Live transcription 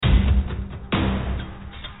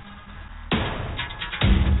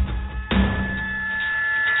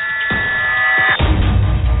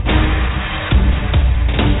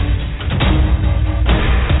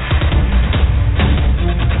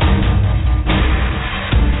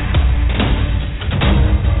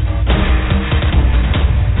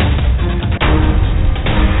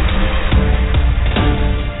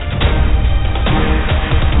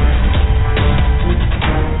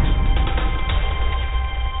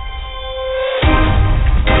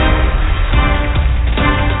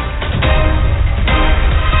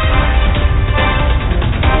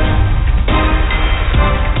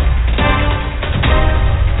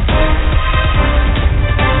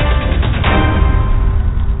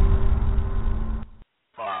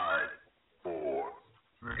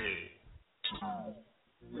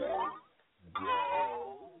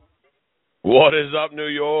What is up, New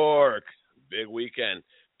York? Big weekend.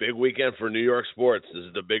 Big weekend for New York sports. This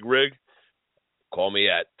is the Big Rig. Call me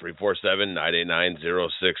at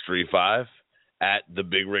 347-989-0635 at The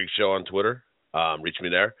Big Rig Show on Twitter. Reach me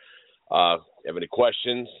there. If you have any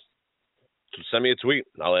questions, send me a tweet.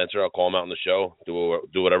 I'll answer. I'll call them out on the show. Do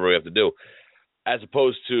whatever we have to do. As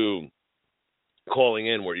opposed to calling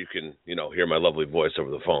in where you can, hear my lovely voice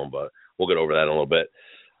over the phone. But we'll get over that in a little bit.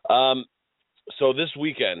 So this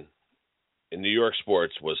weekend in New York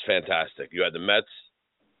sports was fantastic. You had the Mets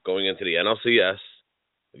going into the NLCS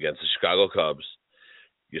against the Chicago Cubs.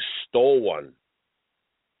 You stole one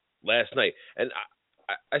last night. And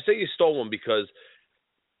I say you stole one because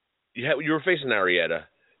you were facing Arrieta.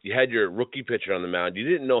 You had your rookie pitcher on the mound. You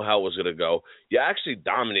didn't know how it was going to go. You actually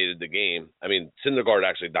dominated the game. I mean, Syndergaard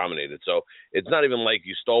actually dominated. So it's not even like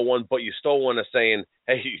you stole one, but you stole one as saying,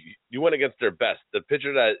 hey, you went against their best. The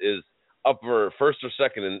pitcher that is up for first or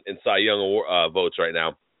second in Cy Young votes right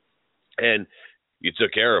now. And you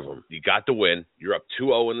took care of them. You got the win. You're up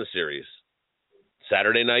 2-0 in the series.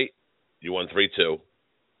 Saturday night, you won 3-2.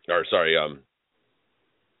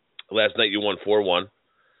 Last night you won 4-1.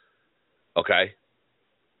 Okay.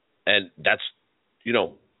 And that's,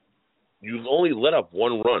 you've only let up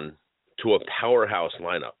one run to a powerhouse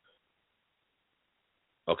lineup.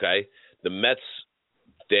 Okay? The Mets,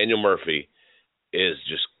 Daniel Murphy, is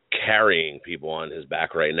just carrying people on his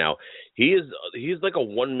back right now. He's like a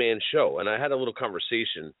one-man show. And I had a little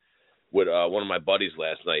conversation with one of my buddies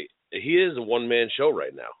last night. He is a one-man show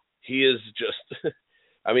right now. He is just,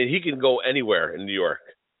 he can go anywhere in New York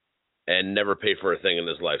and never pay for a thing in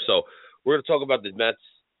his life. So we're going to talk about the Mets.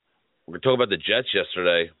 We're going to talk about the Jets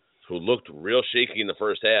yesterday, who looked real shaky in the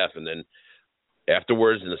first half. And then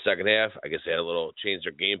afterwards, in the second half, I guess they had a little change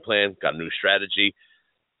their game plan, got a new strategy,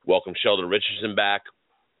 welcomed Sheldon Richardson back,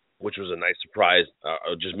 which was a nice surprise.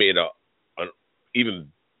 Just made an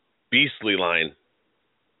even beastlier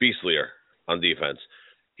on defense.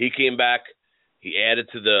 He came back. He added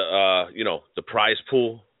to the prize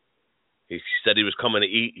pool. He said he was coming to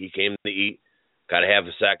eat. He came to eat. Got to have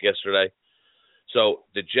a sack yesterday. So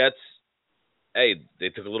the Jets, hey, they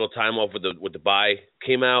took a little time off with the bye.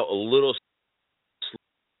 Came out a little slow.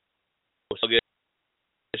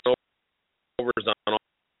 Overs on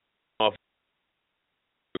off.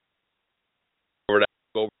 Over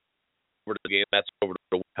the game. That's over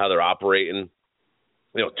to how they're operating.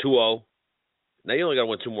 2-0. Now you only got to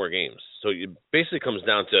win 2 more games. So it basically comes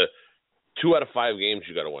down to 2 out of 5 games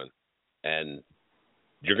you got to win. And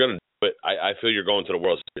you're going to do it. I feel you're going to the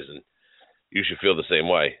World Series, and you should feel the same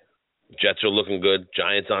way. Jets are looking good.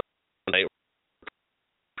 Giants on tonight.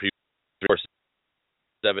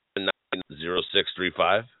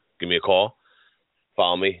 347-90635. Give me a call.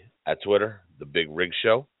 Follow me at Twitter, The Big Rig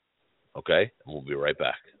Show. Okay? And we'll be right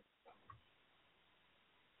back.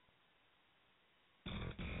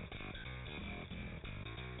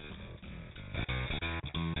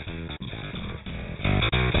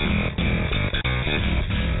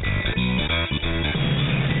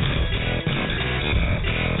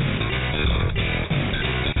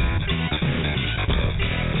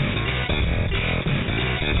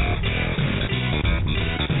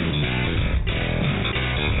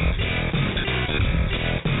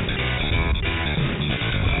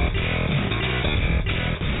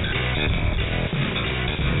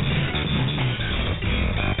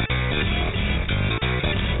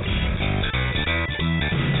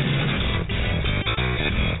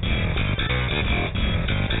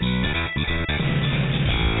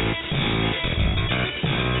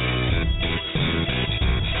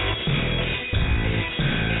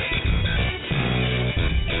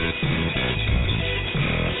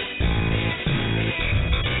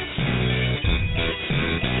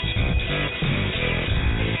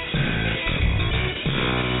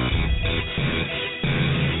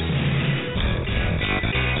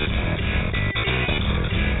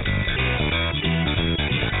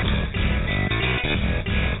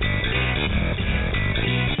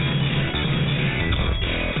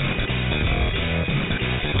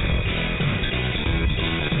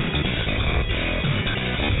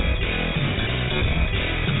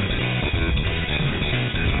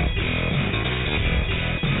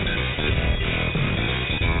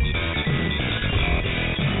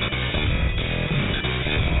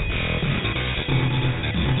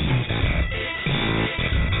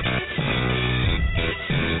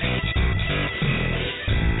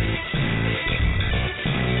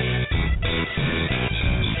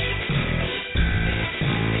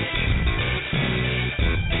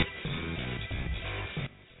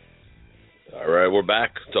 We're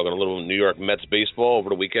back talking a little New York Mets baseball over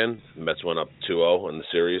the weekend. The Mets went up 2-0 in the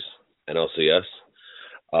series, NLCS.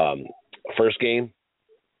 First game,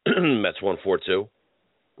 Mets won 4-2,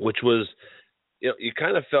 which was, you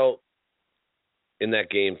kind of felt in that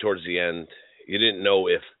game towards the end, you didn't know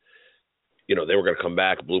if, they were going to come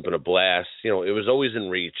back, bloop and a blast. It was always in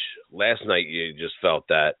reach. Last night, you just felt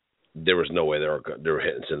that there was no way they were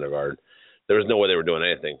hitting Syndergaard. There was no way they were doing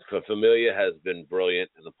anything. Familia has been brilliant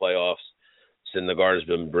in the playoffs. Syndergaard has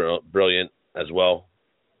been brilliant as well.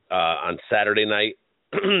 On Saturday night,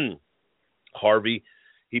 Harvey,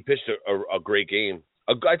 he pitched a great game.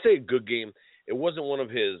 I'd say a good game. It wasn't one of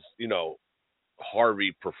his,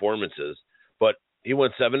 Harvey performances, but he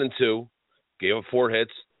went 7-2, gave up 4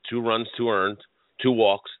 hits, 2 runs, 2 earned, 2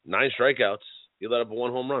 walks, 9 strikeouts. He let up a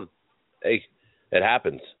 1 home run. Hey, it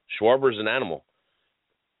happens. Schwarber's an animal.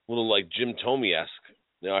 A little like Jim Thome-esque.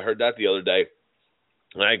 I heard that the other day,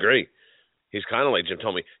 and I agree. He's kind of like Jim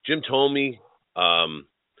Thome. Jim Thome, I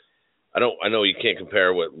know you can't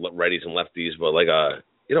compare with righties and lefties, but like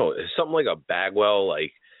something like a Bagwell,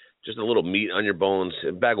 like just a little meat on your bones.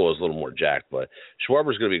 Bagwell is a little more jacked, but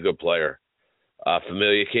Schwarber's going to be a good player.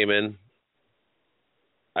 Familia came in.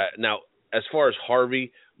 Now, as far as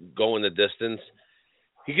Harvey going the distance,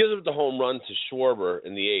 he gives up the home run to Schwarber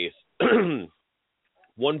in the 8th.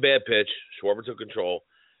 One bad pitch, Schwarber took control,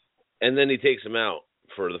 and then he takes him out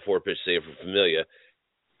for the 4-pitch save for Familia.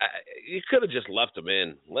 You could have just left him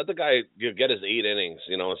in. Let the guy get his 8 innings,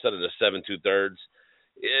 instead of the 7 2/3.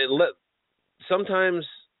 Sometimes,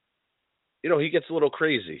 he gets a little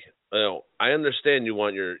crazy. I understand you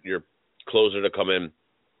want your closer to come in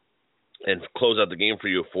and close out the game for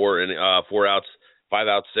you, 4 outs, 5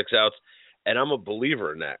 outs, 6 outs, and I'm a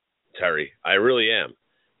believer in that, Terry. I really am.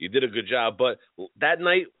 You did a good job, but that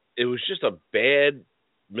night it was just a bad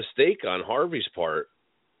mistake on Harvey's part,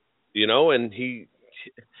 and he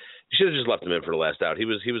should have just left him in for the last out. He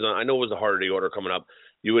was on. I know it was a harder order coming up.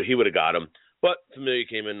 He would have got him, but Familia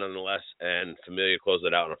came in nonetheless, and Familia closed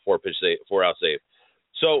it out on a 4-out save.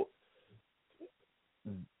 So,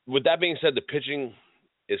 with that being said, the pitching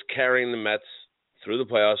is carrying the Mets through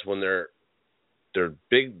the playoffs when their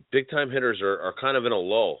big time hitters are kind of in a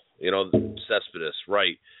lull. Cespedes,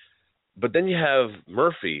 right? But then you have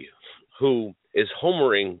Murphy, who is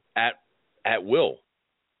homering at will.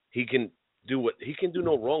 He can do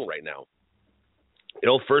no wrong right now.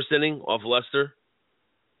 First inning off Lester,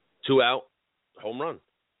 2 out, home run,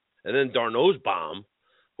 and then Darno's bomb,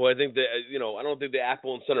 who I think I don't think the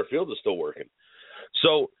apple in center field is still working.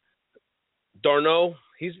 So Darno,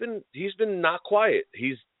 he's been not quiet.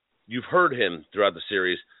 You've heard him throughout the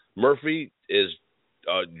series. Murphy is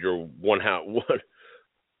your one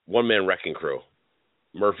man wrecking crew.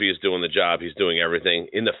 Murphy is doing the job. He's doing everything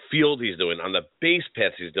in the field. He's doing on the base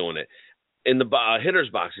paths. He's doing it in the hitter's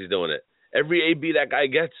box. He's doing it. Every AB that guy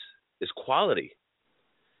gets is quality.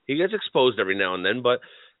 He gets exposed every now and then, but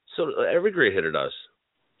so every great hitter does.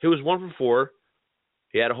 He was 1 for 4.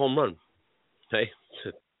 He had a home run. Hey,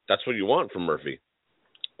 that's what you want from Murphy.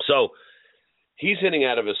 So he's hitting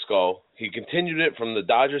out of his skull. He continued it from the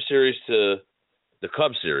Dodger series to the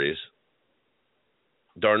Cubs series.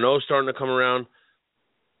 Darno's starting to come around.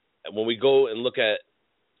 When we go and look at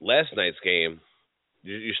last night's game,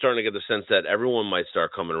 you're starting to get the sense that everyone might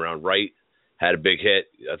start coming around. Wright had a big hit.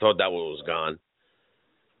 I thought that one was gone.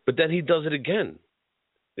 But then he does it again.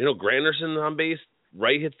 Granderson on base.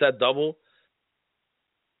 Wright hits that double.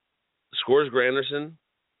 Scores Granderson.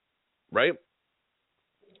 Right?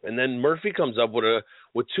 And then Murphy comes up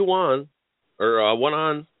with 2 on, or 1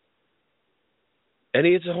 on, and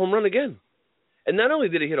he hits a home run again. And not only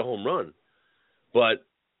did he hit a home run, but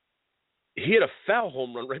he hit a foul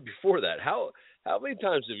home run right before that. How many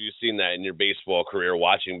times have you seen that in your baseball career,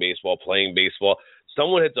 watching baseball, playing baseball?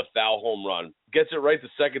 Someone hits a foul home run, gets it right the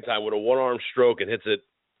second time with a 1-arm stroke and hits it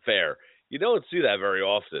fair. You don't see that very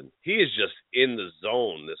often. He is just in the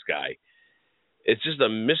zone, this guy. It's just a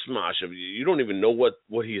mishmash of you don't even know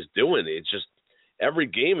what he's doing. It's just every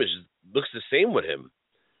game looks the same with him.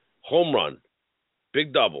 Home run,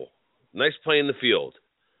 big double, nice play in the field.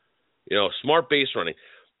 Smart base running.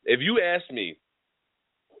 If you asked me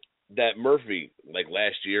that Murphy, like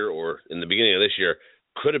last year or in the beginning of this year,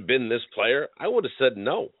 could have been this player, I would have said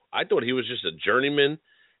no. I thought he was just a journeyman,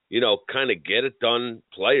 kind of get it done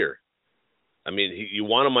player. I mean, you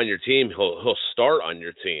want him on your team, he'll start on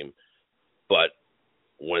your team. But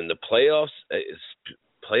when the playoffs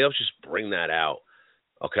just bring that out.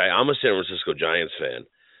 Okay, I'm a San Francisco Giants fan.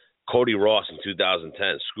 Cody Ross in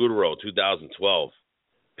 2010, Scudero 2012.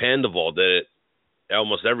 Pandaval did it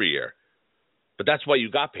almost every year. But that's why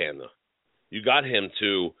you got Panda. You got him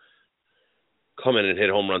to come in and hit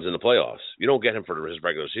home runs in the playoffs. You don't get him for his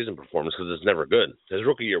regular season performance because it's never good. His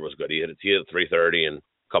rookie year was good. He hit 330 and a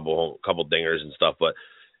couple dingers and stuff. But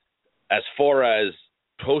as far as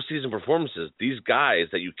postseason performances, these guys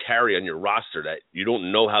that you carry on your roster that you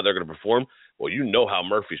don't know how they're going to perform, well, you know how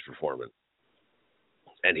Murphy's performing.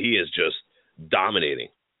 And he is just dominating.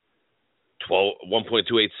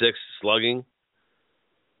 1.286 slugging.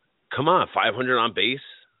 Come on, 500 on base.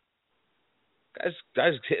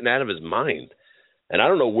 Guy's hitting out of his mind. And I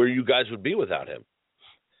don't know where you guys would be without him.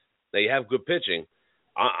 Now, you have good pitching.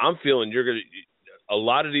 I'm feeling a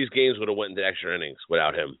lot of these games would have went into extra innings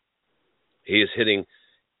without him. He is hitting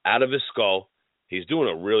out of his skull. He's doing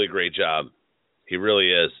a really great job. He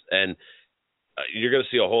really is. And you're going to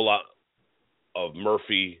see a whole lot of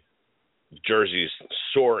Murphy jerseys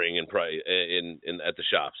soaring at the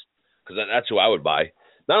shops, because that's who I would buy.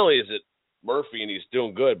 Not only is it Murphy and he's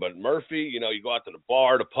doing good, but Murphy, you go out to the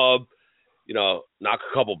bar, the pub, knock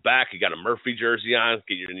a couple back. You got a Murphy jersey on,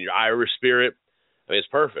 get you in your Irish spirit. I mean, it's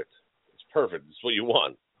perfect. It's perfect. It's what you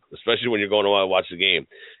want, especially when you're going to watch the game.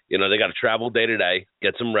 They got to travel day to day,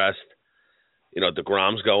 get some rest.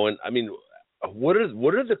 DeGrom's going. I mean, what are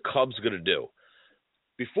the Cubs going to do?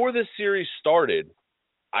 Before this series started,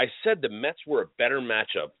 I said the Mets were a better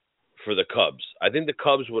matchup for the Cubs. I think the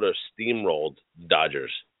Cubs would have steamrolled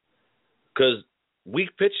Dodgers because weak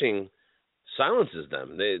pitching silences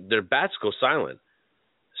them. Their bats go silent.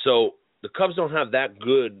 So the Cubs don't have that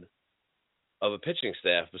good of a pitching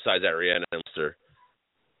staff besides Ariana and Munster.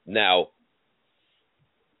 Now,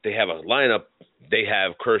 they have a lineup. They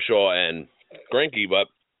have Kershaw and Greinke, but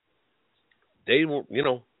they were,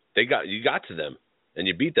 you got to them and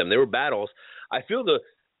you beat them. They were battles. I feel the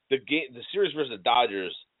series versus the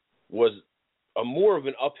Dodgers was a more of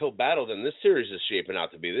an uphill battle than this series is shaping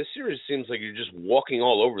out to be. This series seems like you're just walking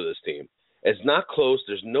all over this team. It's not close.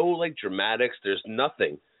 There's no dramatics. There's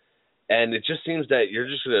nothing. And it just seems that you're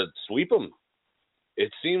just going to sweep them.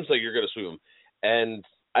 It seems like you're going to sweep them. And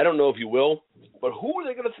I don't know if you will, but who are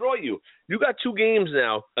they going to throw at you? You got 2 games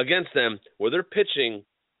now against them where they're pitching.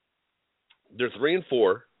 They're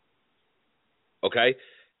 3-4. Okay?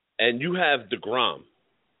 And you have DeGrom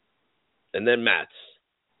and then Matz.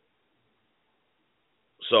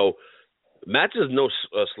 So Matz is no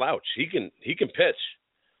slouch. He can pitch.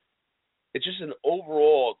 It's just an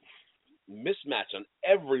overall mismatch on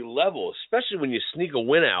every level, especially when you sneak a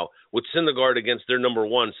win out with Syndergaard against their number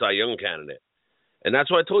 1 Cy Young candidate. And that's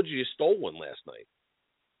why I told you stole one last night.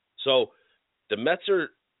 So the Mets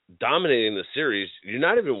are dominating the series. You're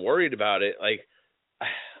not even worried about it.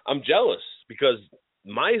 I'm jealous because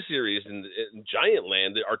my series in Giant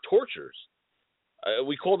Land are tortures.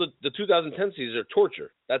 We called it the 2010 season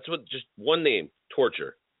torture. That's what, just one name,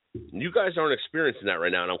 torture. And you guys aren't experiencing that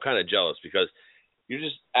right now, and I'm kind of jealous because you're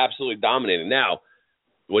just absolutely dominating. Now,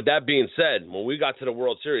 with that being said, when we got to the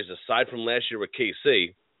World Series, aside from last year with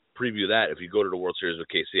KC, preview that if you go to the World Series with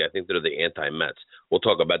KC, I think they're the anti-Mets. We'll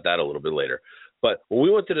talk about that a little bit later. But when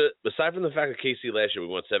we went to aside from the fact that KC last year, we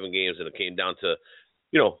won 7 games, and it came down to,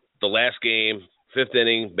 the last game, 5th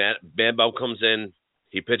inning, Bam Bam comes in,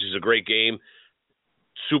 he pitches a great game,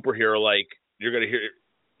 superhero-like. You're going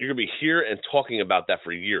to be here and talking about that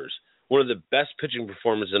for years. One of the best pitching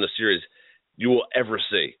performances in a series you will ever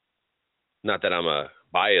see. Not that I'm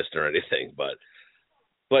biased or anything, but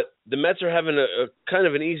the Mets are having a kind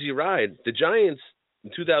of an easy ride. The Giants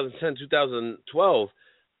in 2010, 2012,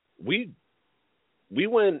 we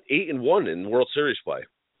went 8-1 in World Series play.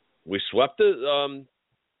 We swept the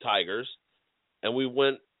Tigers, and we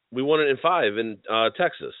won it in 5 in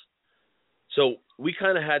Texas. So we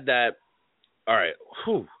kind of had that. All right,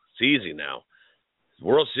 it's easy now.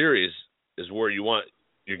 World Series is where you want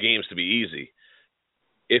your games to be easy.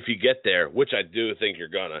 If you get there, which I do think you're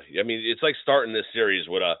gonna. I mean, it's like starting this series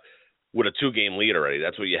with a 2-game lead already.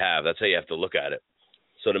 That's what you have. That's how you have to look at it.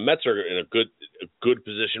 So the Mets are in a good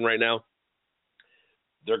position right now.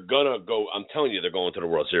 They're gonna go. I'm telling you, they're going to the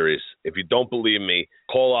World Series. If you don't believe me,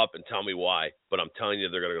 call up and tell me why. But I'm telling you,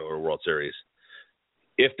 they're gonna go to the World Series.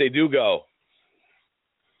 If they do go,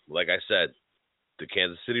 like I said, the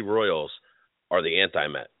Kansas City Royals are the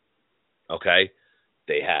anti-Met. Okay,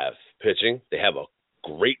 they have pitching. They have a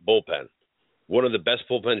great bullpen, one of the best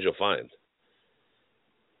bullpens you'll find.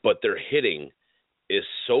 But their hitting is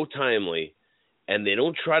so timely, and they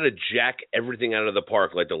don't try to jack everything out of the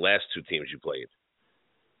park like the last 2 teams you played.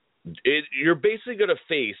 You're basically going to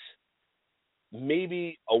face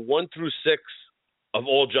maybe a 1 through 6 of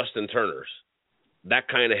all Justin Turners, that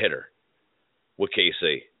kind of hitter with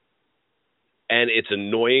KC. And it's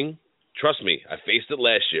annoying. Trust me, I faced it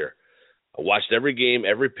last year. I watched every game,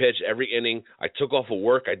 every pitch, every inning. I took off of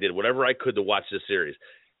work. I did whatever I could to watch this series.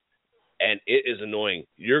 And it is annoying.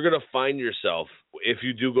 You're going to find yourself, if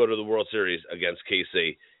you do go to the World Series against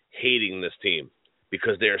KC, hating this team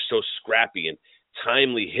because they are so scrappy and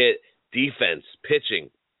timely hit, defense, pitching.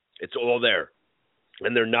 It's all there.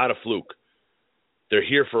 And they're not a fluke. They're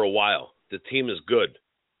here for a while. The team is good.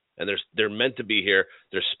 And they're meant to be here.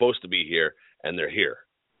 They're supposed to be here. And they're here.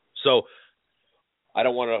 So I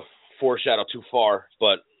don't want to foreshadow too far,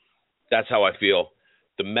 but that's how I feel.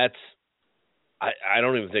 The Mets, I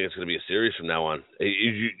don't even think it's going to be a series from now on.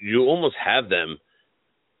 You almost have them.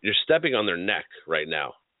 You're stepping on their neck right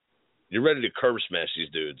now. You're ready to curb smash these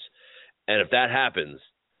dudes. And if that happens,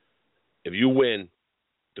 if you win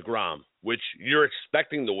DeGrom, which you're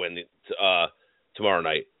expecting to win tomorrow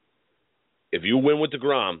night, if you win with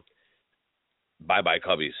DeGrom, bye-bye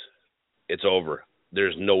Cubbies. It's over.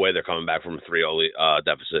 There's no way they're coming back from a 3-0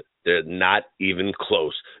 deficit. They're not even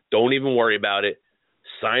close. Don't even worry about it.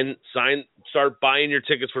 Start buying your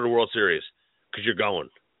tickets for the World Series because you're going.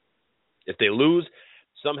 If they lose,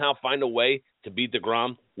 somehow find a way to beat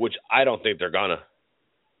DeGrom, which I don't think they're going to.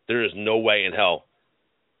 There is no way in hell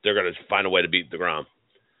they're going to find a way to beat DeGrom.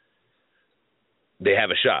 They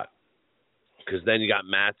have a shot because then you got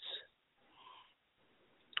Matz.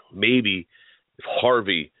 Maybe if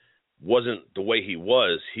Harvey wasn't the way he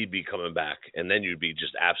was, he'd be coming back, and then you'd be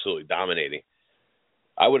just absolutely dominating.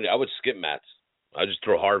 I would skip Matz. I'd just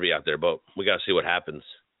throw Harvey out there, but we got to see what happens.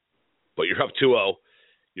 But you're up 2-0.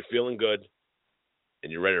 You're feeling good,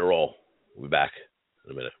 and you're ready to roll. We'll be back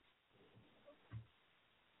in a minute.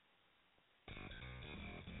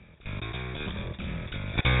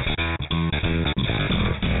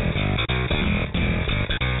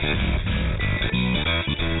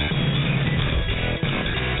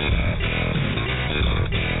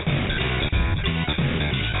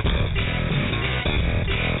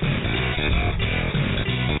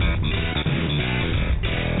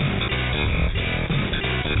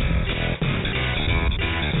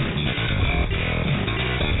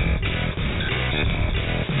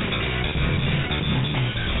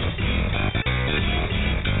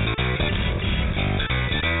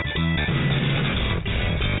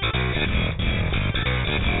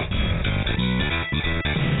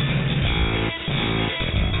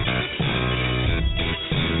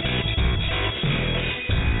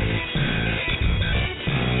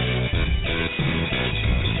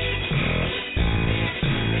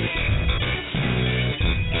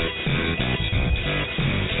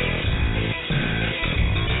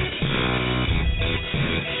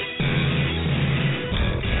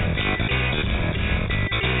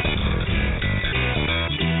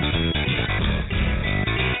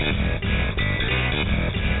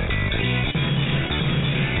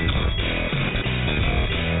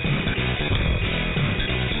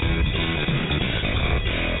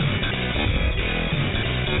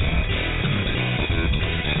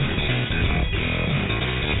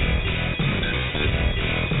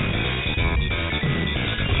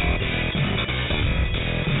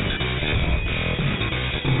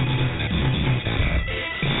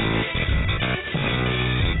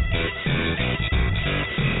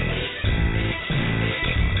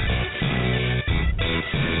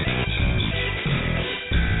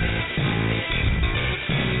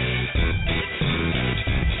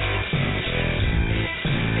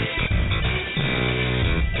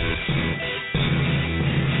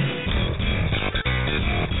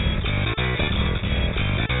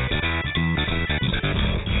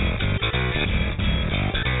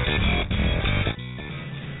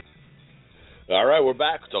 All right, we're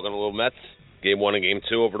back. Talking a little Mets. Game 1 and Game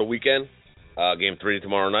 2 over the weekend. Game 3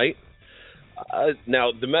 tomorrow night.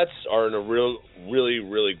 Now, the Mets are in a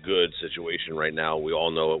really good situation right now. We all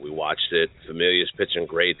know it. We watched it. Familia's pitching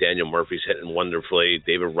great. Daniel Murphy's hitting wonderfully.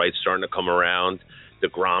 David Wright's starting to come around.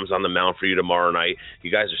 DeGrom's on the mound for you tomorrow night.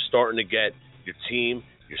 You guys are starting to get your team,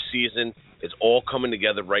 your season. It's all coming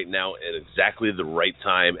together right now at exactly the right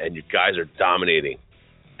time, and you guys are dominating.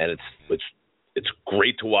 And it's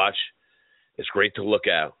great to watch. It's great to look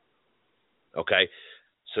at. Okay?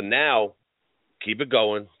 So now, keep it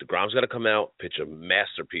going. DeGrom's got to come out, pitch a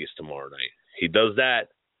masterpiece tomorrow night. He does that.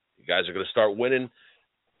 You guys are going to start winning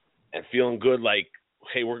and feeling good like,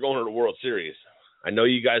 hey, we're going to the World Series. I know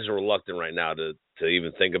you guys are reluctant right now to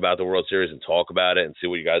even think about the World Series and talk about it and see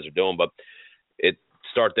what you guys are doing, but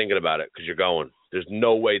start thinking about it because you're going. There's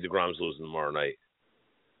no way DeGrom's losing tomorrow night,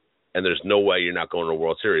 and there's no way you're not going to the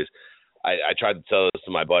World Series. I tried to tell this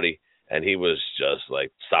to my buddy, and he was just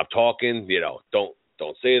like, stop talking,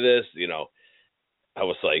 don't say this, I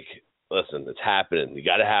was like, listen, it's happening. You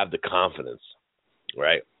got to have the confidence,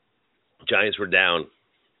 right? Giants were down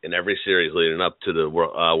in every series leading up to the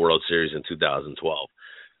World Series in 2012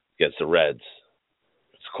 against the Reds,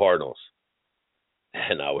 it's Cardinals,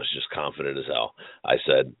 and I was just confident as hell. I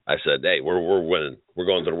said, hey, we're winning. We're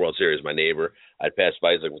going to the World Series. My neighbor, I'd pass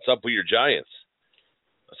by. He's like, what's up with your Giants?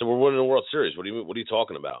 I said, we're winning the World Series. What are you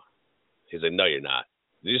talking about? He's like, no, you're not.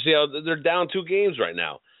 Did you see how they're down 2 games right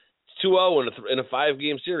now? It's 2-0 in a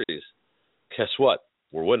 5-game series. Guess what?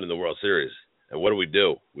 We're winning the World Series. And what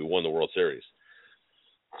do? We won the World Series.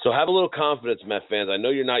 So have a little confidence, Met fans. I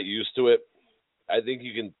know you're not used to it. I think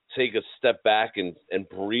you can take a step back and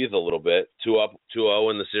breathe a little bit.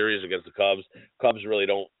 2-0 in the series against the Cubs. Cubs really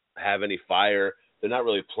don't have any fire. They're not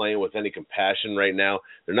really playing with any compassion right now.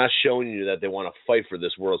 They're not showing you that they want to fight for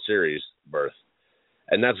this World Series berth.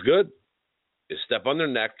 And that's good. You step on their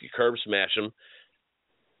neck, you curb smash them,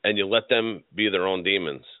 and you let them be their own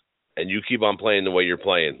demons. And you keep on playing the way you're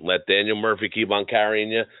playing. Let Daniel Murphy keep on carrying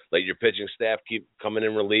you. Let your pitching staff keep coming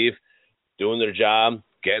in relief, doing their job,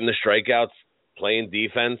 getting the strikeouts, playing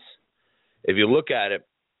defense. If you look at it,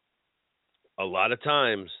 a lot of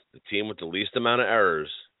times the team with the least amount of errors,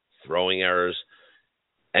 throwing errors,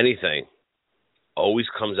 anything, always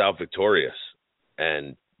comes out victorious.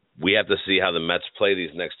 And we have to see how the Mets play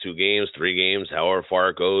these next 2 games, 3 games, however far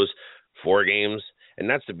it goes, 4 games. And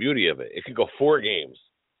that's the beauty of it. It could go 4 games.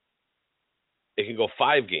 It can go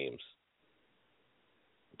 5 games.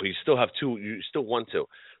 But you still have 2. You still want 2.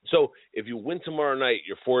 So if you win tomorrow night,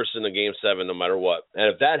 you're forcing a Game 7 no matter what.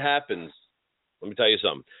 And if that happens, let me tell you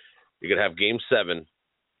something. You're going to have Game 7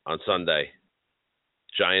 on Sunday.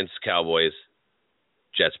 Giants, Cowboys,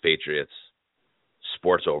 Jets, Patriots,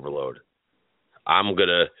 sports overload.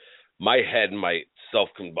 My head might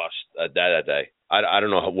self-combust that day. I don't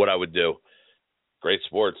know what I would do. Great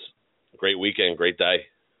sports, great weekend, great day.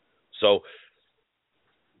 So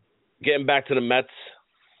getting back to the Mets,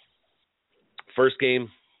 first game,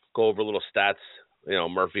 go over a little stats.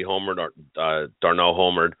 Murphy homered, Darnell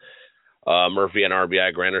homered. Murphy had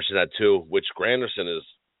RBI. Granderson had 2, which Granderson is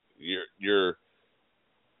your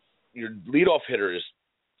leadoff hitter is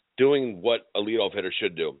doing what a leadoff hitter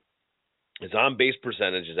should do. His on-base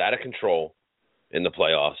percentage is out of control in the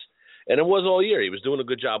playoffs, and it was all year. He was doing a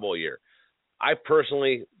good job all year. I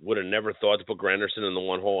personally would have never thought to put Granderson in the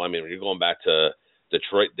one hole. I mean, you're going back to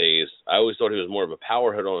Detroit days. I always thought he was more of a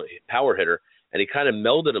power hitter, and he kind of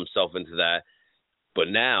melded himself into that. But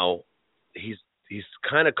now he's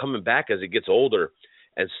kind of coming back as he gets older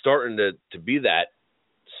and starting to be that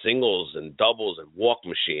singles and doubles and walk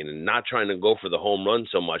machine and not trying to go for the home run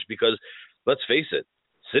so much because, let's face it,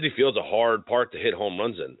 Citi Field's a hard park to hit home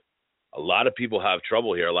runs in. A lot of people have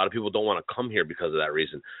trouble here. A lot of people don't want to come here because of that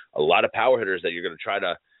reason. A lot of power hitters that you're going to try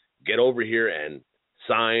to get over here and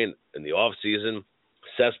sign in the off season.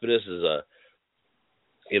 Cespedes is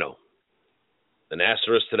an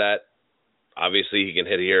asterisk to that. Obviously, he can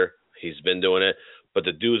hit here. He's been doing it. But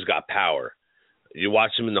the dude's got power. You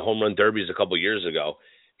watch him in the home run derbies a couple years ago.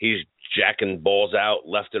 He's jacking balls out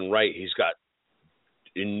left and right. He's got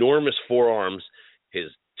enormous forearms. His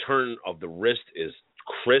turn of the wrist is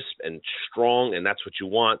crisp and strong, and that's what you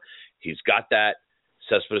want. He's got that.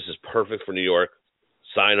 Cespedes is perfect for New York.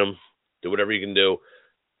 Sign him. Do whatever you can do.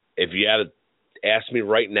 If you had to ask me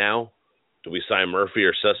right now, do we sign Murphy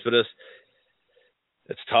or Cespedes?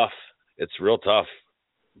 It's tough. It's real tough.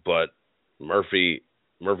 But Murphy's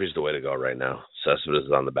the way to go right now. Cespedes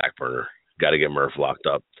is on the back burner. Got to get Murph locked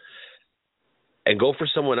up. And go for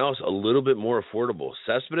someone else a little bit more affordable.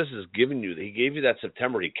 Cespedes he gave you that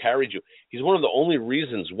September. He carried you. He's one of the only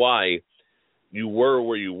reasons why you were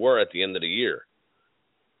where you were at the end of the year.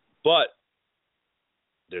 But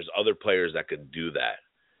there's other players that could do that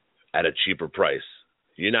at a cheaper price.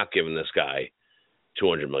 You're not giving this guy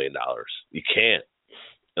 $200 million. You can't.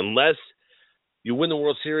 Unless you win the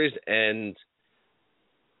World Series and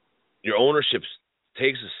your ownership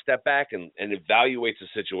takes a step back and evaluates the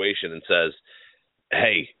situation and says,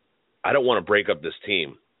 hey, I don't want to break up this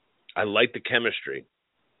team. I like the chemistry.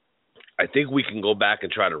 I think we can go back and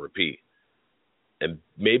try to repeat and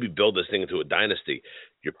maybe build this thing into a dynasty.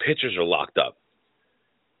 Your pitchers are locked up.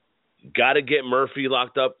 Got to get Murphy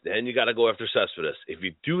locked up, then you got to go after Cespedes. If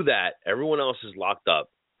you do that, everyone else is locked up.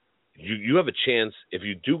 You have a chance if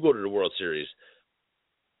you do go to the World Series,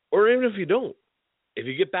 or even if you don't. If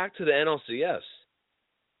you get back to the NLCS,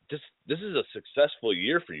 this is a successful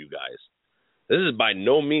year for you guys. This is by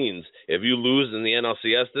no means, if you lose in the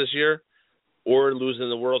NLCS this year or lose in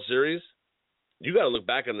the World Series, you got to look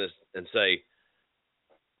back on this and say,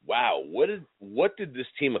 wow, what did this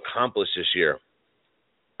team accomplish this year?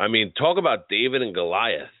 I mean, talk about David and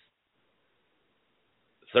Goliath.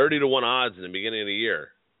 30-1 odds in the beginning of the year.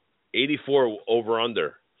 84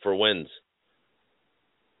 over-under for wins.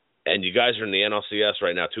 And you guys are in the NLCS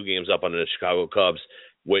right now, 2 games up on the Chicago Cubs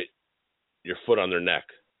with your foot on their neck.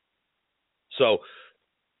 So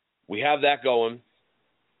we have that going.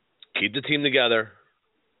 Keep the team together.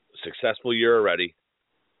 Successful year already.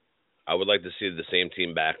 I would like to see the same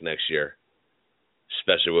team back next year,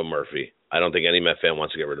 especially with Murphy. I don't think any Met fan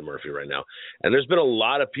wants to get rid of Murphy right now. And there's been a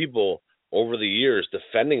lot of people over the years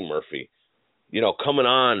defending Murphy, coming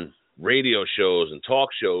on radio shows and talk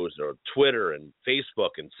shows or Twitter and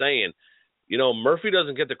Facebook and saying, Murphy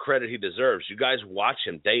doesn't get the credit he deserves. You guys watch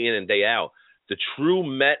him day in and day out. The true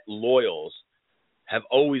Met loyals have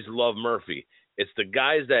always loved Murphy. It's the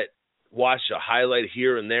guys that watch a highlight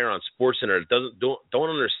here and there on SportsCenter that don't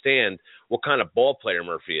understand what kind of ball player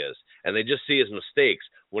Murphy is, and they just see his mistakes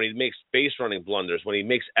when he makes base running blunders, when he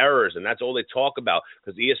makes errors, and that's all they talk about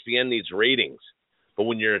because ESPN needs ratings. But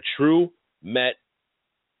when you're a true Met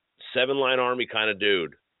 7-line army kind of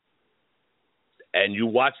dude, and you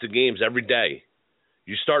watch the games every day,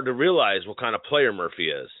 you start to realize what kind of player Murphy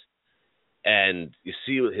is, and you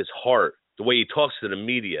see his heart, the way he talks to the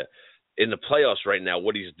media in the playoffs right now,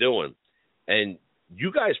 what he's doing. And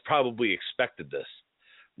you guys probably expected this.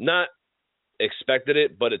 Not expected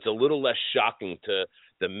it, but it's a little less shocking to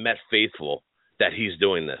the Met faithful that he's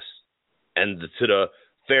doing this. And to the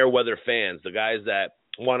fair weather fans, the guys that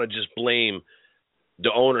want to just blame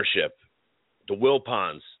the ownership, the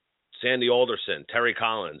Wilpons, Sandy Alderson, Terry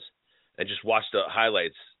Collins, and just watch the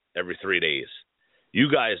highlights every 3 days.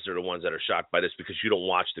 You guys are the ones that are shocked by this because you don't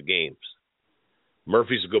watch the games.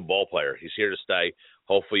 Murphy's a good ball player. He's here to stay.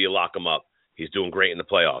 Hopefully you lock him up. He's doing great in the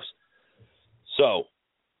playoffs. So,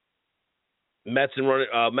 Mets with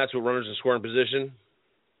runners in scoring position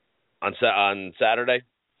on Saturday.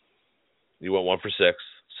 You went 1 for 6.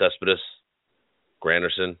 Cespedes,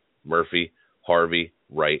 Granderson, Murphy, Harvey,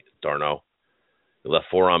 Wright, Darno. You left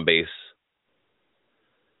 4 on base.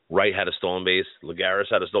 Wright had a stolen base.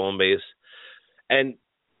 Lagares had a stolen base. And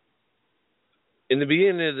in the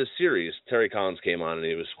beginning of the series, Terry Collins came on and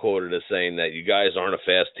he was quoted as saying that you guys aren't a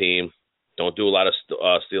fast team. Don't do a lot of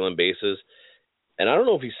stealing bases. And I don't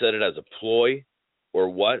know if he said it as a ploy or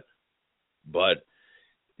what, but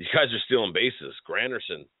you guys are stealing bases.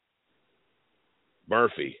 Granderson,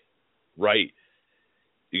 Murphy, Wright.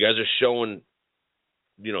 You guys are showing,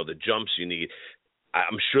 the jumps you need.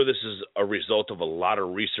 I'm sure this is a result of a lot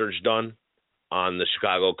of research done on the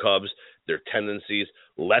Chicago Cubs, their tendencies.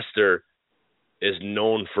 Lester is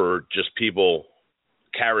known for just people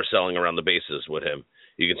carouseling around the bases with him.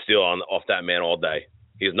 You can steal off that man all day.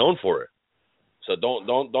 He's known for it. So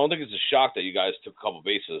don't think it's a shock that you guys took a couple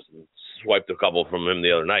bases and swiped a couple from him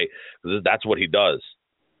the other night, because that's what he does.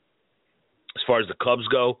 As far as the Cubs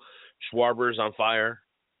go, Schwarber's on fire.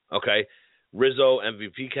 Okay. Rizzo,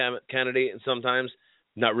 MVP candidate, and sometimes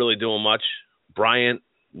not really doing much. Bryant,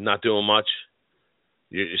 not doing much.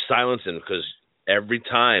 You're silencing because every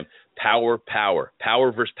time, power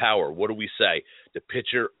versus power. What do we say? The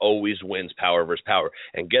pitcher always wins power versus power.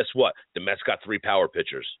 And guess what? The Mets got 3 power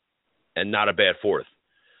pitchers and not a bad 4th.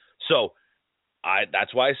 So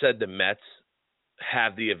that's why I said the Mets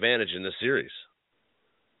have the advantage in this series.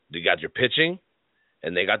 They got your pitching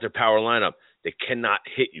and they got their power lineup. They cannot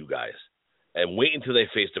hit you guys. And wait until they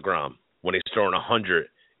face DeGrom when he's throwing 100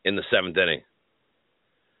 in the 7th inning.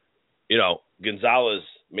 Gonzalez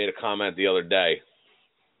made a comment the other day.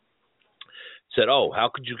 Said, "Oh, how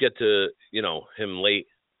could you get to him late,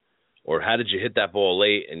 or how did you hit that ball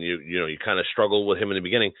late?" And you kind of struggled with him in the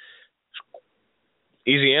beginning.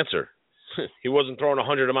 Easy answer. He wasn't throwing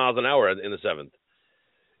 100 miles an hour in the 7th.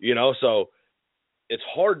 So it's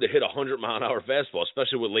hard to hit 100-mile-an-hour fastball,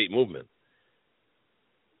 especially with late movement,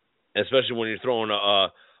 and especially when you're throwing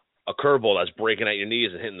a curveball that's breaking at your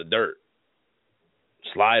knees and hitting the dirt.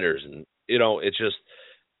 Sliders and it's just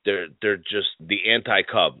they're just the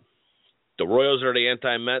anti-Cub. The Royals are the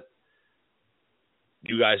anti-Met.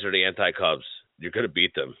 You guys are the anti-Cubs. You're going to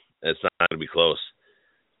beat them. It's not going to be close.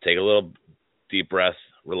 Take a little deep breath.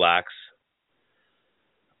 Relax.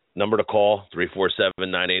 Number to call,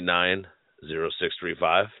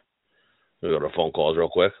 347-989-0635. We'll go to phone calls real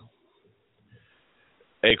quick.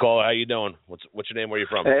 Hey, caller, how you doing? What's your name? Where you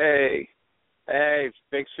from? Hey,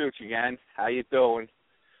 Big Such again. How you doing?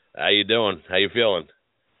 How you doing? How you feeling?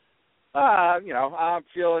 I'm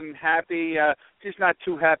feeling happy. Just not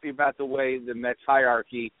too happy about the way the Mets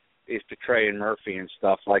hierarchy is portraying Murphy and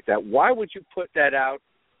stuff like that. Why would you put that out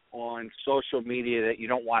on social media that you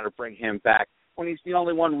don't want to bring him back when he's the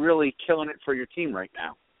only one really killing it for your team right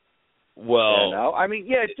now? Well,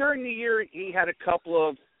 during the year he had a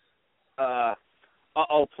couple of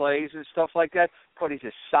plays and stuff like that, but he's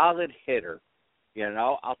a solid hitter.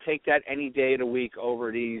 I'll take that any day of the week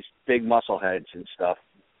over these big muscleheads and stuff.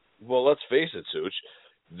 Well, let's face it, Such.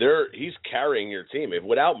 He's carrying your team. If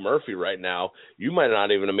without Murphy right now, you might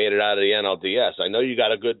not even have made it out of the NLDS. I know you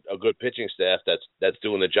got a good pitching staff that's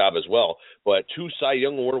doing the job as well. But 2 Cy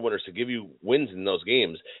Young Award winners to give you wins in those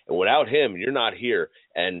games, and without him, you're not here.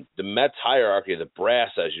 And the Mets hierarchy, the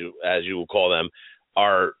brass as you will call them,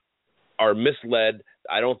 are misled.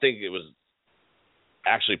 I don't think it was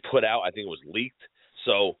actually put out. I think it was leaked.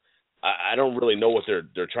 So I don't really know what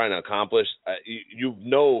they're trying to accomplish. You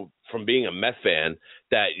know from being a Met fan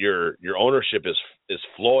that your ownership is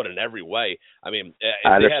flawed in every way. I mean,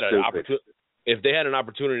 if they had an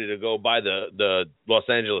opportunity to go buy the Los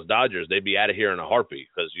Angeles Dodgers, they'd be out of here in a heartbeat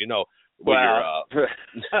because with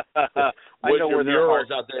your murals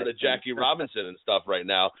out there to Jackie Robinson and stuff right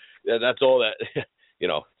now, that's all that.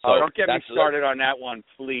 So don't get me started on that one,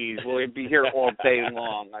 please. We'll be here all day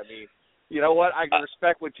long. I mean, you know what? I can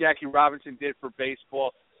respect what Jackie Robinson did for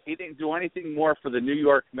baseball. He didn't do anything more for the New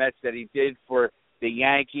York Mets that he did for the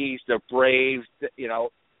Yankees, the Braves,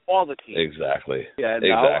 all the teams. Exactly. Yeah, no,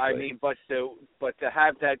 exactly. I mean, but to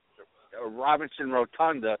have that Robinson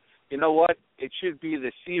Rotunda, you know what? It should be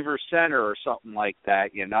the Seaver Center or something like that.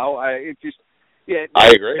 I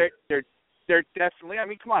agree. They're definitely. I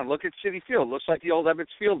mean, come on, look at Citi Field. Looks like the old Ebbets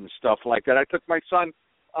Field and stuff like that. I took my son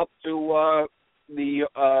up to the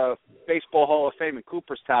Baseball Hall of Fame in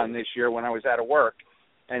Cooperstown this year when I was out of work,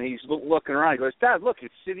 and he's looking around. He goes, "Dad, look,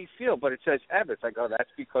 it's Citi Field, but it says Ebbets." I go,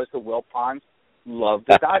 "That's because the Wilpons love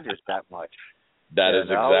the Dodgers that much." That is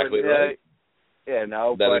exactly right. And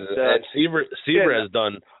Seaver has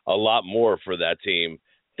done a lot more for that team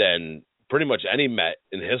than pretty much any Met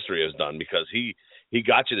in history has done because he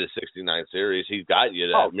got you the 69 series. He got you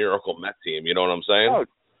that miracle Met team. You know what I'm saying?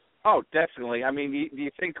 Oh, definitely. I mean, do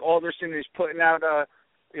you think Alderson is putting out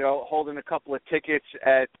holding a couple of tickets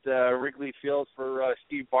at Wrigley Field for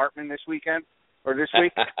Steve Bartman this weekend or this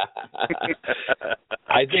week?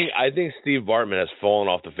 I think Steve Bartman has fallen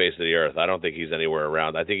off the face of the earth. I don't think he's anywhere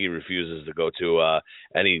around. I think he refuses to go to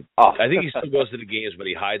any. I think he still goes to the games, but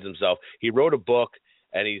he hides himself. He wrote a book,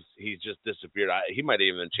 and he's just disappeared. He might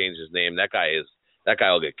even change his name. That guy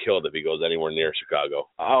will get killed if he goes anywhere near Chicago.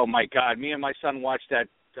 Oh my God! Me and my son watched that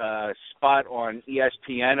spot on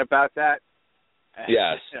ESPN about that.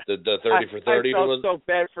 Yes, the 30 for 30. I felt so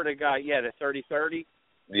bad for the guy. Yeah, the 30-30.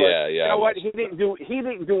 Yeah. You know what? He didn't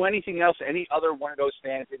do anything else any other one of those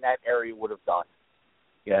fans in that area would have done.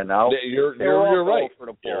 You're right. For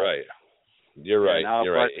the ball. You're right.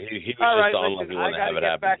 You're right. He was just the unlucky one to have it happen. I got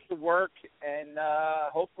to get back to work, and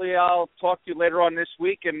hopefully I'll talk to you later on this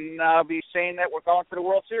week, and I'll be saying that we're going for the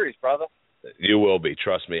World Series, brother. You will be.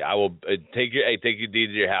 Trust me. I will take your deed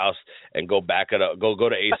to your house and go back it up. Go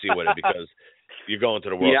to AC with it because you're going to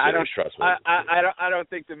the World Series. Trust me. I don't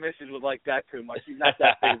think the missus would like that too much. She's not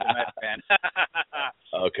that big of a Mets fan.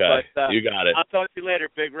 Okay, but, you got it. I'll talk to you later,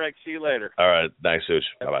 Big Reg. See you later. All right. Thanks, Sush.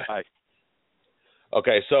 Bye. Bye.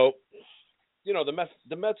 Okay, so the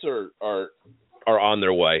Mets are on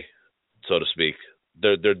their way, so to speak.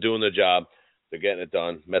 They're doing their job. They're getting it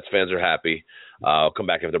done. Mets fans are happy. I'll come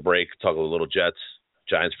back after the break, talk a little Jets,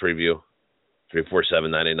 Giants preview,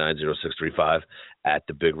 347-989-0635 at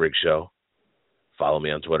The Big Rig Show. Follow me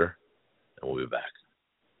on Twitter, and we'll be back.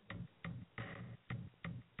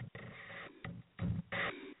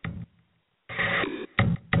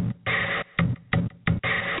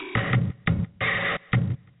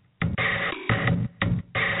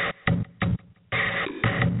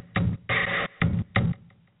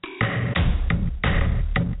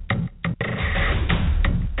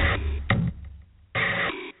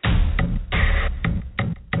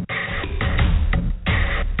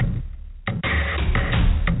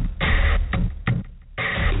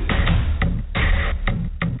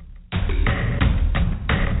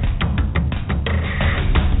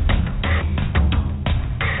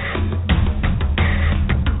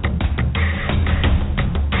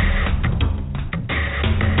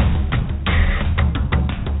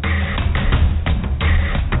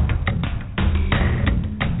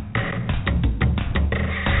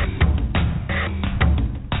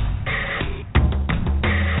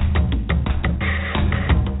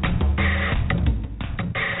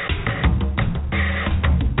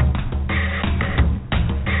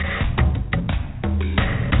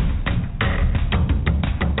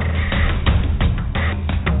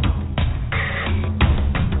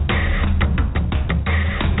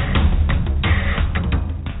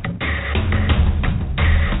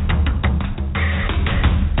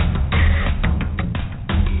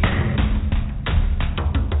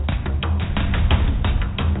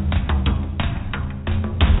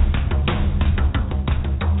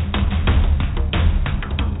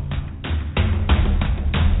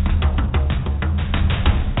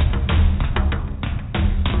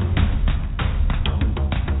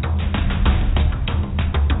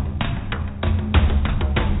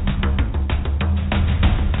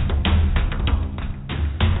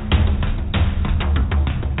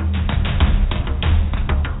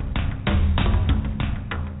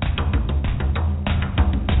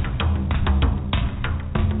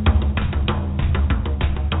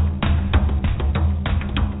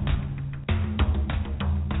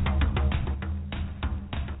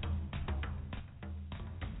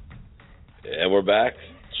 we're back.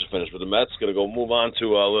 Just finished with the Mets. Going to go move on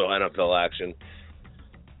to a little NFL action.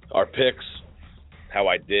 Our picks, how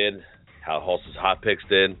I did, how Hulse's hot picks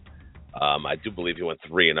did. I do believe he went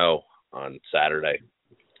 3-0 on Saturday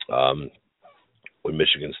with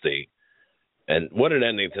Michigan State. And what an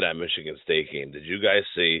ending to that Michigan State game. Did you guys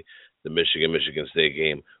see the Michigan State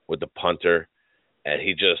game with the punter? And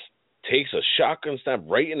he just takes a shotgun snap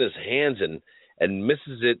right in his hands and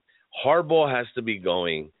misses it. Harbaugh has to be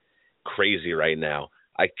going crazy right now.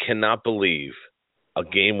 I cannot believe a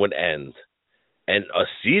game would end and a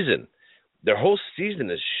season, their whole season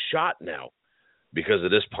is shot now because of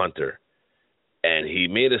this punter. And he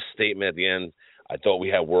made a statement at the end. I thought we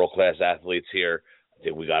had world-class athletes here. I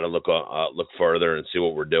think we got to look further and see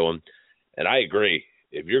what we're doing. And I agree.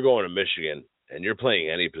 If you're going to Michigan and you're playing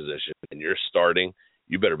any position and you're starting,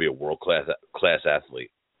 you better be a world-class athlete.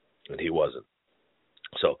 And he wasn't.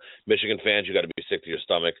 So, Michigan fans, you got to be sick to your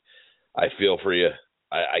stomach. I feel for you.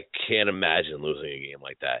 I can't imagine losing a game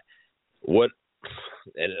like that. And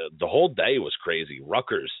the whole day was crazy.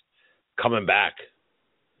 Rutgers coming back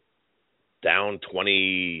down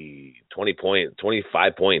 25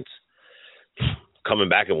 points, coming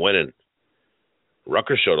back and winning.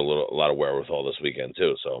 Rutgers showed a lot of wherewithal this weekend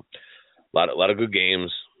too. So a lot of good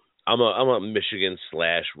games. I'm a Michigan /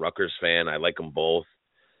 Rutgers fan. I like them both.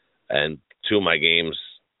 And two of my games,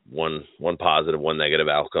 one positive, one negative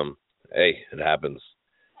outcome. Hey, it happens.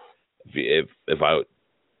 If I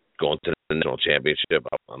go into the national championship,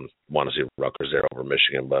 I want to see Rutgers there over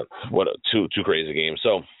Michigan. But what two crazy games.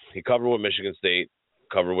 So he covered with Michigan State,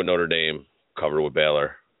 covered with Notre Dame, covered with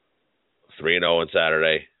Baylor. 3-0 on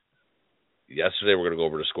Saturday. Yesterday, we're going to go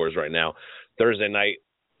over the scores right now. Thursday night,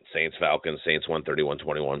 Saints-Falcons. Saints won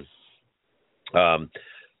 31-21.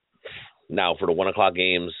 Now, for the 1 o'clock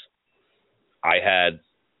games, I had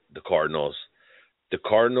the Cardinals. The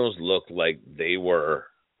Cardinals looked like they were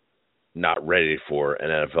not ready for an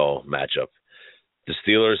NFL matchup. The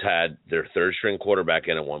Steelers had their third-string quarterback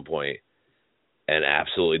in at one point and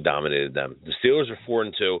absolutely dominated them. The Steelers are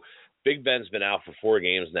 4-2. Big Ben's been out for 4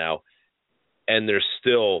 games now, and they're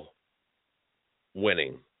still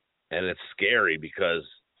winning. And it's scary because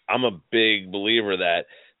I'm a big believer that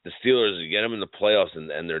the Steelers, you get them in the playoffs,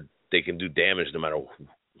 and they can do damage no matter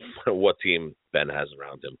what team Ben has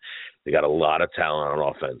around him. They got a lot of talent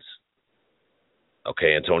on offense.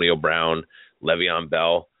 Okay, Antonio Brown, Le'Veon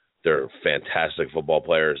Bell, they're fantastic football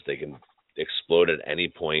players. They can explode at any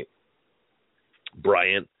point.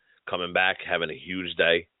 Bryant coming back, having a huge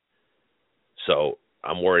day. So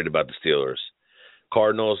I'm worried about the Steelers.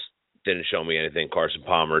 Cardinals didn't show me anything. Carson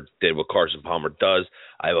Palmer did what Carson Palmer does.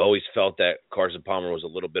 I've always felt that Carson Palmer was a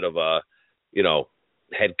little bit of a,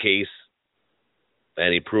 head case,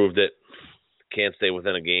 and he proved it. Can't stay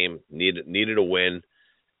within a game. Needed a win.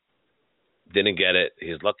 Didn't get it.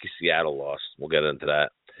 He's lucky Seattle lost. We'll get into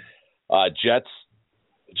that. Jets,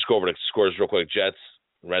 just go over the scores real quick. Jets,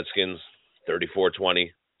 Redskins,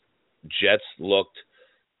 34-20. Jets looked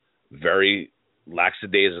very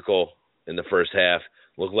lackadaisical in the first half.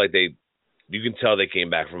 Looked like you can tell they came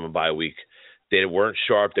back from a bye week. They weren't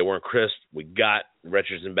sharp. They weren't crisp. We got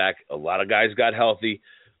Richardson back. A lot of guys got healthy.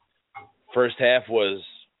 First half was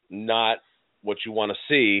not what you want to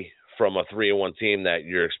see from a 3-1 team that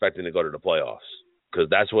you're expecting to go to the playoffs, because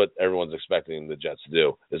that's what everyone's expecting the Jets to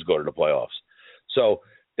do, is go to the playoffs. So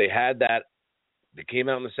they had that. They came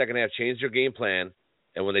out in the second half, changed their game plan,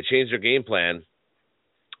 and when they changed their game plan,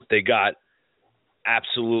 they got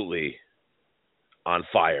absolutely on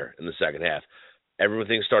fire in the second half.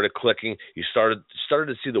 Everything started clicking. You started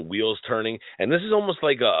to see the wheels turning, and this is almost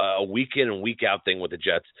like a week in and week out thing with the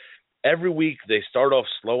Jets. Every week they start off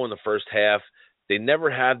slow in the first half. They never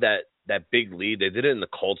have that big lead. They did it in the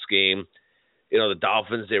Colts game. The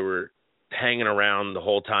Dolphins, they were hanging around the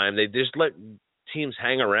whole time. They just let teams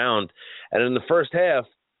hang around. And in the first half,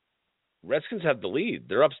 Redskins have the lead.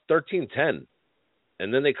 They're up 13-10.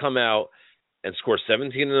 And then they come out and score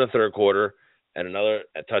 17 in the third quarter and another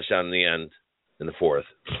touchdown in the end in the fourth.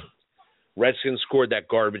 Redskins scored that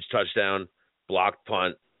garbage touchdown, blocked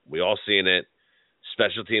punt. We all seen it.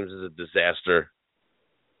 Special teams is a disaster.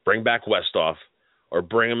 Bring back Westhoff, or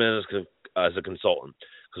bring him in as a consultant,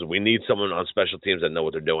 because we need someone on special teams that know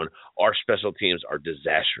what they're doing. Our special teams are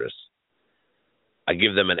disastrous. I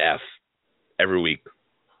give them an F every week.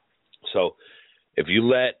 So if you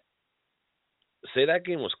say that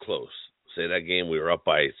game was close, say that game we were up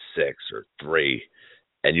by 6 or 3,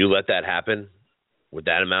 and you let that happen with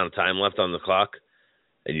that amount of time left on the clock,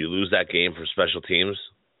 and you lose that game for special teams,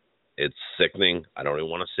 it's sickening. I don't even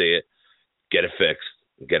want to see it. Get it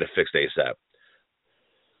fixed. Get it fixed ASAP.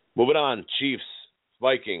 Moving on, Chiefs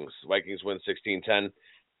Vikings win 16-10.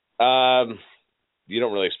 You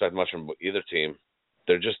don't really expect much from either team.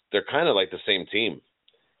 They're kind of like the same team.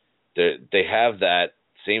 They have that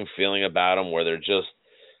same feeling about them where they're just,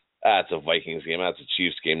 it's a Vikings game, it's a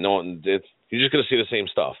Chiefs game. No one, you're just going to see the same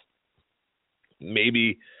stuff.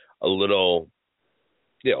 Maybe a little,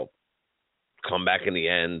 comeback in the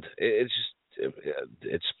end. It's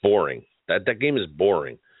boring. That game is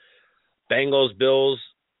boring. Bengals, Bills,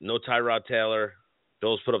 no Tyrod Taylor.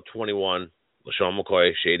 Bills put up 21. LaShawn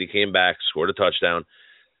McCoy, Shady came back, scored a touchdown.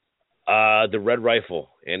 The Red Rifle,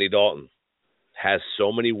 Andy Dalton, has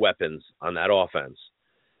so many weapons on that offense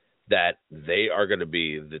that they are going to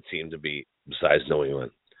be the team to beat besides New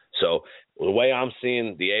England. So the way I'm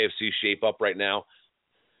seeing the AFC shape up right now,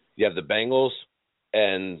 you have the Bengals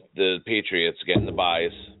and the Patriots getting the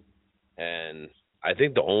byes. And I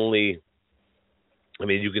think you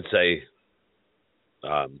could say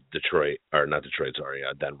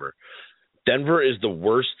Denver. Denver is the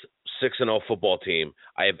worst 6-0 football team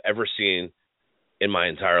I have ever seen in my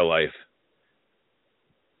entire life.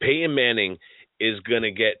 Peyton Manning is going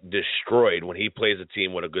to get destroyed when he plays a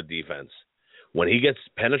team with a good defense. When he gets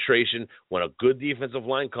penetration, when a good defensive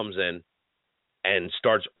line comes in and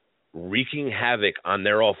starts wreaking havoc on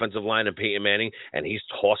their offensive line and Peyton Manning, and he's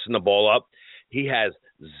tossing the ball up, he has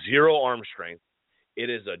zero arm strength. It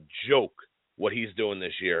is a joke what he's doing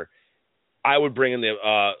this year. I would bring in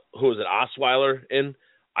Osweiler in.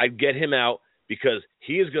 I'd get him out because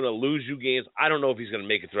he is going to lose you games. I don't know if he's going to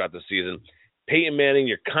make it throughout the season. Peyton Manning,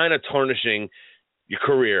 you're kind of tarnishing your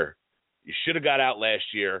career. You should have got out last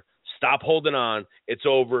year. Stop holding on. It's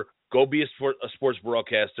over. Go be a sports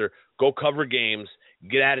broadcaster. Go cover games.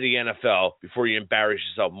 Get out of the NFL before you embarrass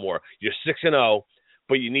yourself more. You're 6-0,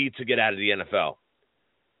 but you need to get out of the NFL.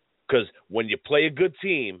 Because when you play a good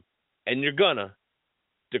team, and they're going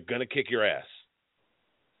to kick your ass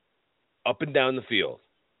up and down the field.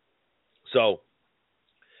 So,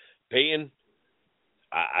 Peyton,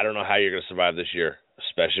 I don't know how you're going to survive this year,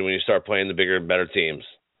 especially when you start playing the bigger and better teams.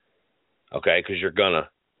 Okay, because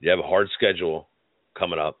you have a hard schedule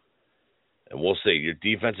coming up, and we'll see. Your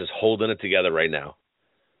defense is holding it together right now.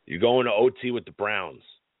 You're going to OT with the Browns.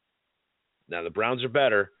 Now, the Browns are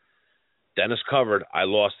better. Dennis covered. I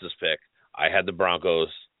lost this pick. I had the Broncos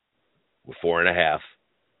with 4.5.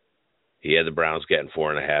 He had the Browns getting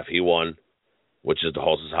 4.5. He won, which is the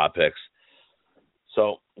Hulse's hot picks.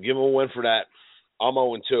 So give him a win for that. I'm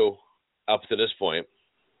 0-2 up to this point.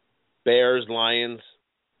 Bears, Lions,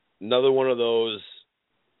 another one of those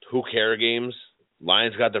who care games.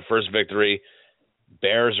 Lions got their first victory.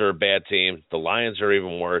 Bears are a bad team. The Lions are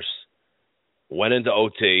even worse. Went into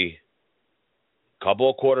OT. Couple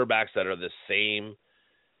of quarterbacks that are the same.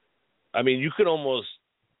 I mean, you could almost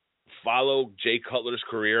follow Jay Cutler's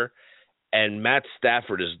career, and Matt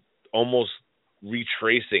Stafford is almost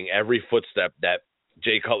retracing every footstep that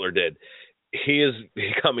Jay Cutler did. He is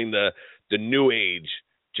becoming the new age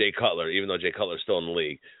Jay Cutler, even though Jay Cutler is still in the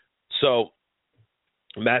league. So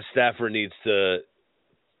Matt Stafford needs to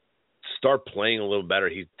start playing a little better.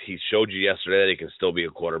 He showed you yesterday that he can still be a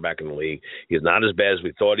quarterback in the league. He's not as bad as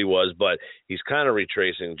we thought he was, but he's kind of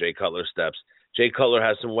retracing Jay Cutler's steps. Jay Cutler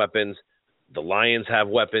has some weapons. The Lions have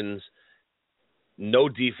weapons. No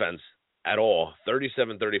defense at all.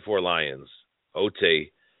 37-34 Lions.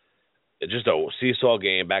 OT. Just a seesaw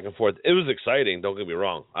game, back and forth. It was exciting, don't get me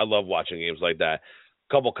wrong. I love watching games like that.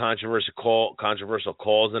 A couple controversial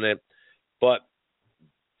calls in it, but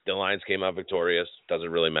the Lions came out victorious.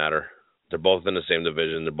 Doesn't really matter. They're both in the same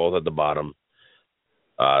division. They're both at the bottom.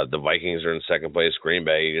 The Vikings are in second place. Green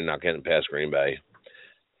Bay, you're not getting past Green Bay.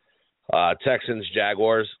 Texans,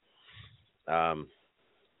 Jaguars.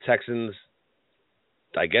 Texans,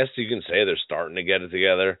 I guess you can say they're starting to get it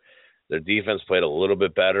together. Their defense played a little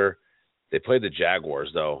bit better. They played the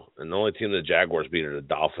Jaguars, though, and the only team the Jaguars beat are the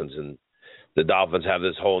Dolphins, and the Dolphins have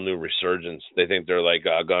this whole new resurgence. They think they're like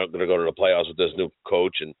going to go to the playoffs with this new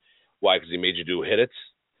coach, and why? Because he made you do hit-its.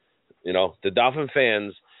 You know, the Dolphin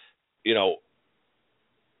fans,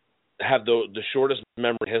 have the shortest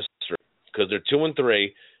memory history because they're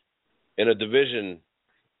 2-3 in a division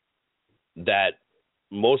that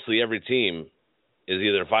mostly every team is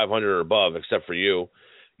either 500 or above, except for you.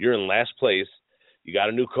 You're in last place. You got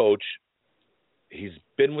a new coach. He's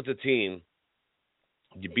been with the team.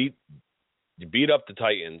 You beat up the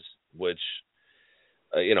Titans, which,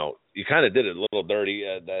 you kind of did it a little dirty.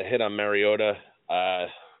 The hit on Mariota.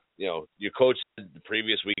 Your coach the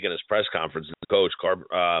previous week in his press conference, the coach,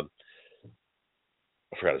 I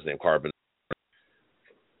forgot his name, Carbon.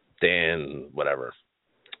 Dan, whatever.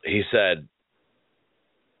 He said,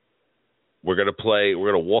 we're going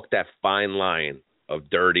to walk that fine line of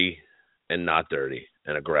dirty and not dirty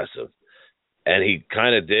and aggressive. And he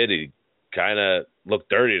kind of did. He kind of looked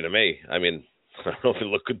dirty to me. I mean, I don't know if it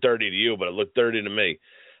looked dirty to you, but it looked dirty to me.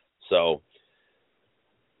 So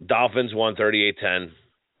Dolphins won 38-10.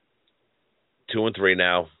 2-3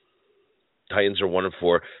 now. Titans are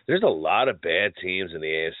 1-4. There's a lot of bad teams in the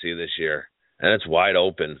AFC this year, and it's wide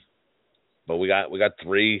open. But we got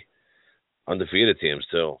 3 undefeated teams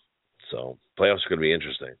too. So playoffs are going to be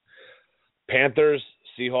interesting. Panthers,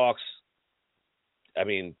 Seahawks. I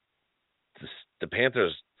mean, the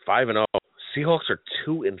Panthers 5-0. Seahawks are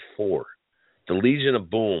 2-4. The Legion of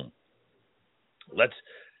Boom.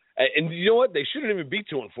 And you know what? They shouldn't even be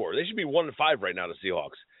 2-4. They should be 1-5 right now. The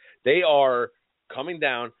Seahawks. They are coming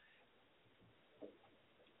down.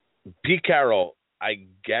 Pete Carroll, I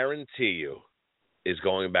guarantee you, is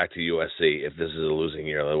going back to USC if this is a losing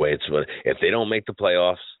year. The way if they don't make the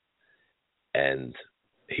playoffs, and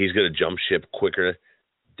he's going to jump ship quicker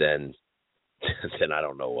than I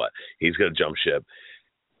don't know what. He's going to jump ship.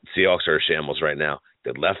 Seahawks are a shambles right now.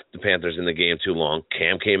 They left the Panthers in the game too long.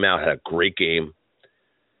 Cam came out, had a great game,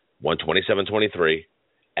 won 27-23,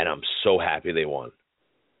 and I'm so happy they won.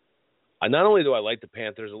 Not only do I like the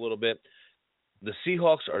Panthers a little bit, the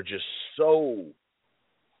Seahawks are just so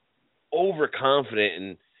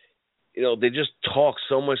overconfident, and they just talk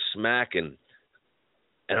so much smack, and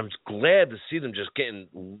I'm glad to see them just getting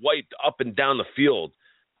wiped up and down the field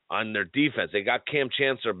on their defense. They got Cam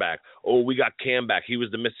Chancellor back. Oh, we got Cam back. He was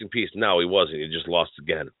the missing piece. No, he wasn't. He just lost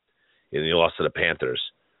again. And he lost to the Panthers,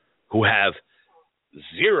 who have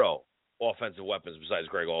 0 offensive weapons besides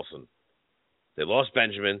Greg Olsen. They lost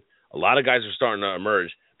Benjamin. A lot of guys are starting to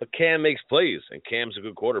emerge, but Cam makes plays, and Cam's a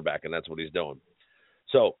good quarterback, and that's what he's doing.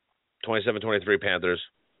 So, 27-23 Panthers.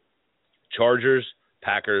 Chargers,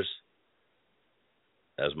 Packers.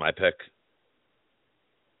 That was my pick.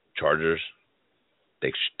 Chargers.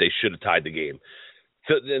 They should have tied the game.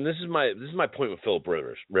 So, and this is my point with Phillip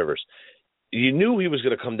Rivers. You knew he was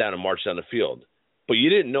going to come down and march down the field, but you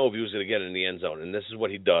didn't know if he was going to get in the end zone, and this is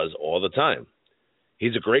what he does all the time.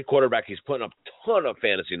 He's a great quarterback. He's putting up a ton of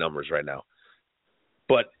fantasy numbers right now.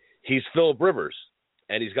 But he's Phillip Rivers,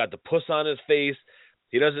 and he's got the puss on his face.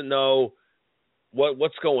 He doesn't know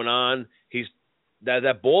what's going on. He's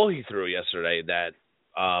that ball he threw yesterday that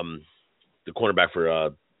the cornerback for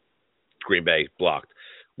Green Bay blocked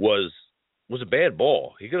was a bad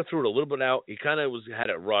ball. He could have threw it a little bit out. He kind of had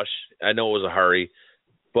it rush. I know it was a hurry,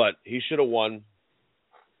 but he should have won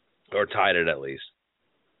or tied it at least.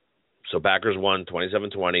 So Packers won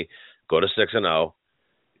 27-20, go to 6-0.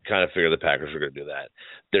 Kind of figure the Packers were going to do that.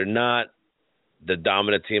 They're not the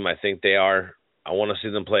dominant team I think they are. I want to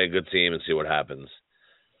see them play a good team and see what happens.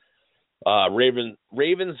 Ravens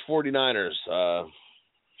 49ers,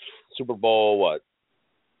 Super Bowl,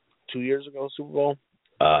 2 years ago, Super Bowl?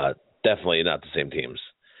 Definitely not the same teams.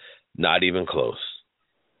 Not even close.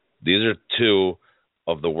 These are 2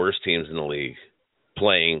 of the worst teams in the league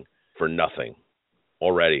playing for nothing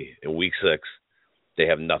already in week 6. They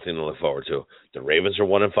have nothing to look forward to. The Ravens are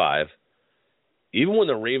 1-5. Even when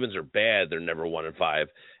the Ravens are bad, they're never 1-5,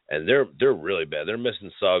 and they're really bad. They're missing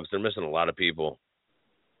Suggs. They're missing a lot of people.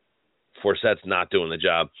 Forset's not doing the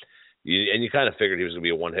job. And you kind of figured he was going to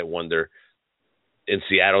be a one-hit wonder. In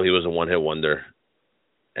Seattle, he was a one-hit wonder.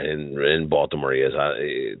 And in Baltimore, he is.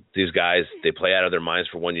 These guys, they play out of their minds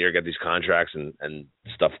for 1 year, get these contracts, and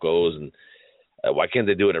stuff goes. And why can't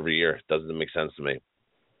they do it every year? It doesn't make sense to me.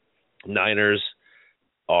 Niners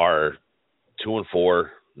are 2-4.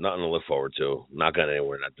 Nothing to look forward to. Not going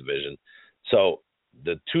anywhere in that division. So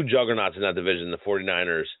the 2 juggernauts in that division, the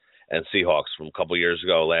 49ers and Seahawks from a couple years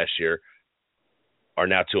ago, last year, are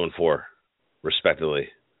now 2-4, respectively,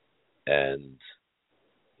 and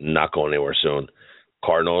not going anywhere soon.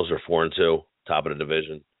 Cardinals are 4-2, top of the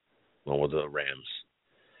division, along with the Rams.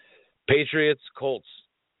 Patriots, Colts.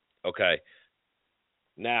 Okay.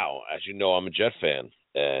 Now, as you know, I'm a Jet fan,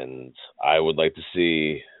 and I would like to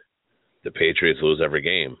see the Patriots lose every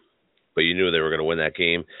game. But you knew they were going to win that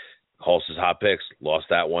game. Hulse's hot picks, lost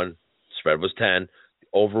that one. Spread was 10. The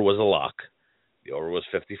over was a lock. The over was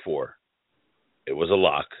 54. It was a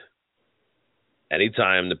lock.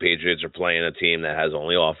 Anytime the Patriots are playing a team that has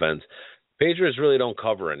only offense, Patriots really don't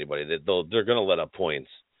cover anybody. They're going to let up points.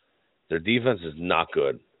 Their defense is not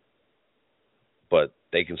good, but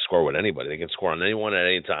they can score with anybody. They can score on anyone at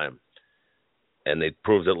any time, and they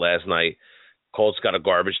proved it last night. Colts got a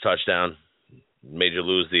garbage touchdown, made you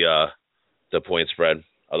lose the point spread.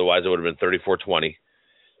 Otherwise, it would have been 34-20.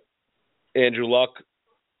 Andrew Luck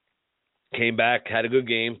came back, had a good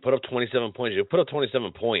game, put up 27 points. You put up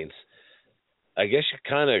 27 points, I guess you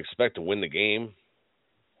kind of expect to win the game.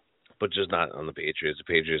 but just not on the Patriots.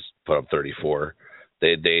 The Patriots put up 34.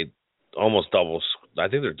 They almost double. I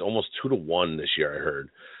think they're almost 2-1 this year, I heard,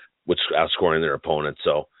 which outscoring their opponents.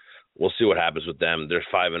 So we'll see what happens with them. They're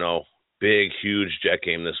 5-0. Big, huge Jet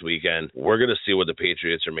game this weekend. We're going to see what the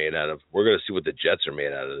Patriots are made out of. We're going to see what the Jets are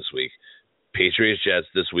made out of this week. Patriots, Jets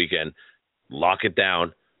this weekend. Lock it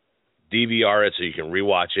down. DVR it so you can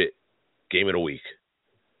rewatch it. Game of the week.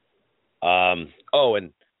 And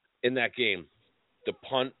in that game, the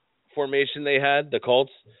punt formation they had, the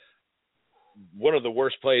Colts, one of the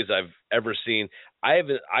worst plays I've ever seen. I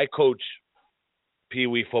coach Pee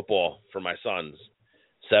Wee football for my sons,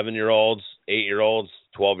 7-year-olds, 8-year-olds,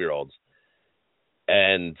 12-year-olds.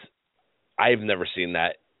 And I've never seen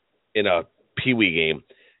that in a Pee Wee game.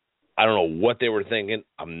 I don't know what they were thinking.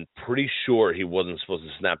 I'm pretty sure he wasn't supposed to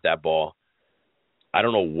snap that ball. I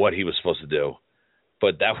don't know what he was supposed to do.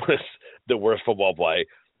 But that was the worst football play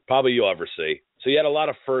probably you'll ever see. So you had a lot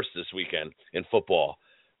of firsts this weekend in football.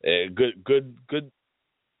 Good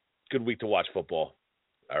week to watch football.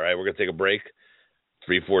 All right, we're going to take a break.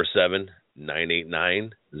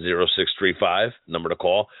 347-989-0635, number to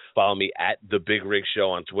call. Follow me at The Big Rig Show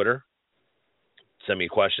on Twitter. Send me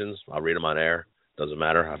questions. I'll read them on air. Doesn't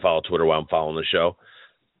matter. I follow Twitter while I'm following the show.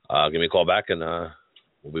 Give me a call back, and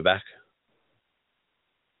we'll be back.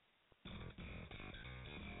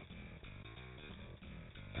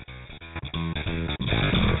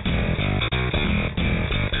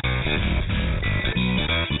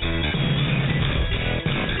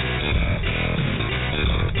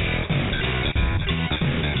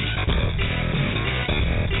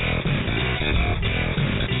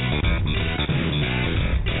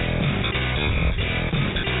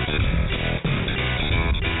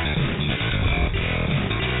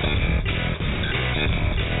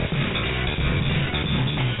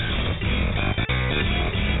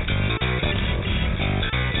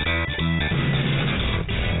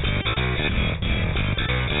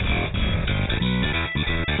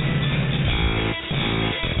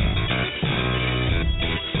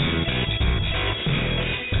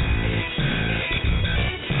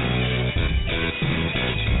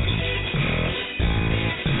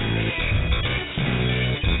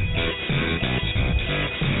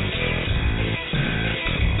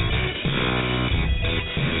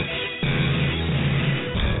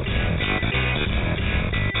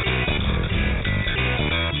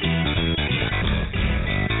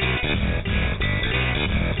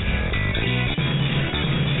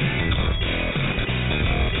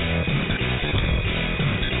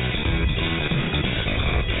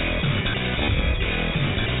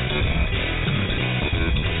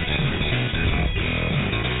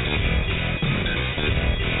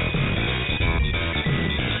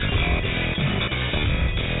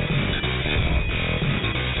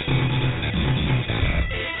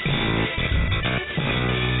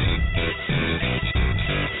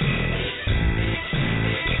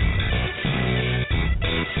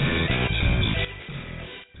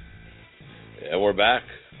 We're back.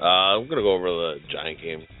 I'm going to go over the Giant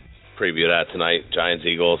game, preview that tonight.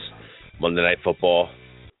 Giants-Eagles, Monday Night Football.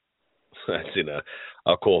 I've seen a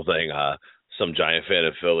cool thing. Some Giant fan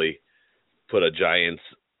in Philly put a Giants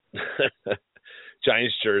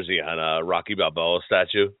jersey on a Rocky Balboa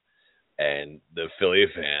statue, and the Philly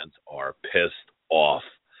fans are pissed off.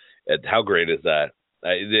 How great is that?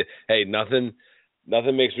 Hey, nothing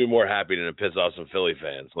makes me more happy than to piss off some Philly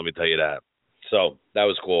fans. Let me tell you that. So that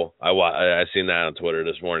was cool. I seen that on Twitter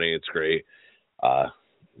this morning. It's great.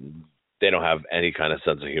 They don't have any kind of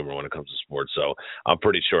sense of humor when it comes to sports. So I'm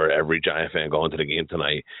pretty sure every Giant fan going to the game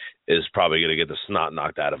tonight is probably going to get the snot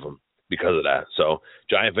knocked out of them because of that. So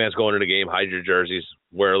Giant fans going to the game, hide your jerseys,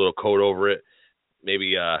 wear a little coat over it,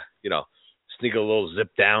 maybe sneak a little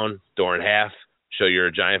zip down during half, show you're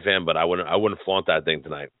a Giant fan. But I wouldn't flaunt that thing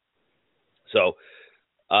tonight. So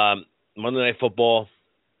Monday Night Football.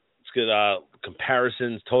 Let's get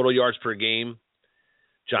comparisons. Total yards per game.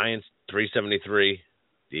 Giants 373.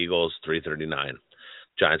 The Eagles 339.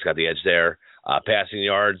 Giants got the edge there. Passing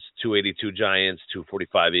yards 282 Giants,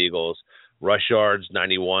 245 Eagles. Rush yards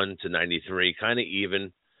 91 to 93, kind of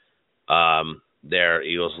even. There,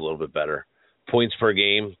 Eagles a little bit better. Points per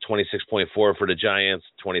game 26.4 for the Giants,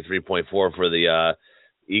 23.4 for the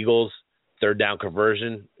Eagles. Third down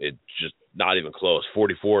conversion, it's just not even close.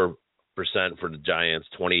 44% for the Giants,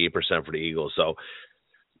 28% for the Eagles. So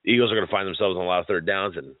Eagles are going to find themselves on a lot of third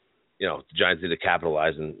downs, and the Giants need to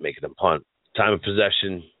capitalize and make them punt. Time of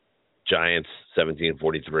possession, Giants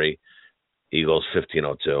 17:43, Eagles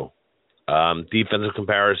 15:02. Defensive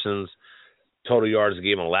comparisons, total yards a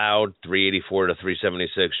game allowed 384 to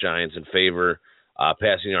 376, Giants in favor.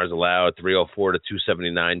 Passing yards allowed, 304 to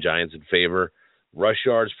 279, Giants in favor. Rush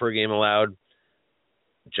yards per game allowed,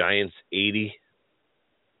 Giants 80,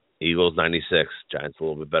 Eagles 96. Giants a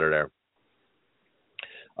little bit better there.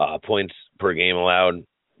 Points per game allowed,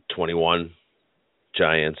 21,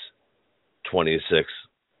 Giants 26,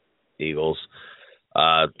 Eagles.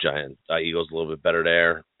 Eagles a little bit better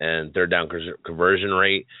there. And third down conversion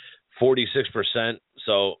rate, 46%.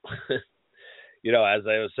 So, as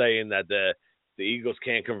I was saying that the Eagles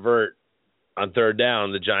can't convert on third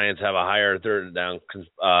down, the Giants have a higher third down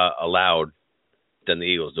allowed than the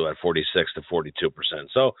Eagles do at 46 to 42%.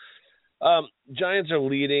 So, Giants are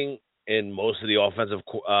leading in most of the offensive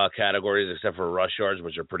categories except for rush yards,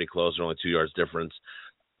 which are pretty close. They're only 2 yards difference.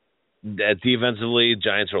 Defensively,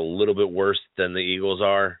 Giants are a little bit worse than the Eagles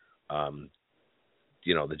are.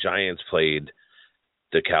 The Giants played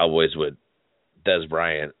the Cowboys with Dez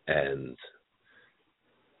Bryant and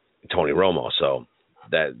Tony Romo, so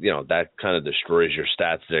that kind of destroys your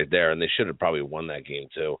stats right there, and they should have probably won that game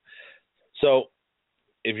too. So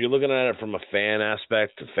if you're looking at it from a fan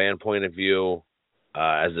aspect, a fan point of view,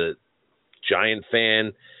 as a Giant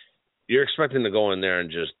fan, you're expecting to go in there and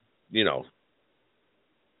just,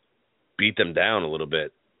 beat them down a little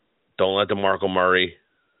bit. Don't let DeMarco Murray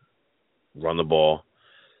run the ball.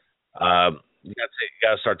 You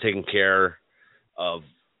got to start taking care of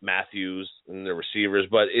Matthews and the receivers,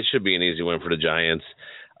 but it should be an easy win for the Giants.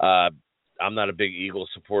 I'm not a big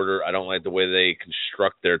Eagles supporter. I don't like the way they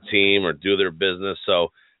construct their team or do their business,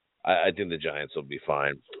 so I think the Giants will be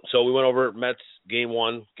fine. So we went over Mets game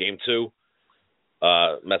 1, game 2.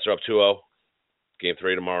 Mets are up 2-0. Game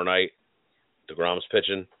 3 tomorrow night. DeGrom's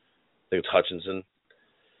pitching. I think it's Hutchinson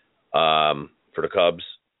for the Cubs.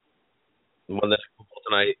 Monday Night Football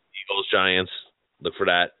tonight, Eagles, Giants. Look for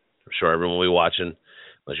that. I'm sure everyone will be watching,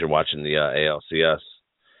 unless you're watching the ALCS.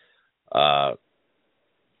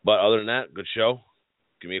 But other than that, good show.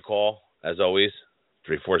 Give me a call, as always,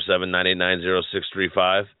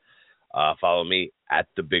 347-989-0635. Follow me at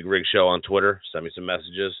The Big Rig Show on Twitter. Send me some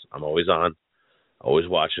messages. I'm always on, always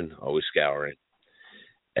watching, always scouring.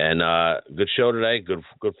 And good show today. Good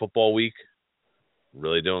football week.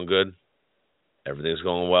 Really doing good. Everything's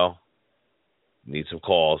going well. Need some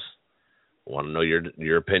calls. Want to know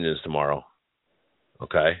your opinions tomorrow.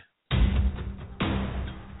 Okay?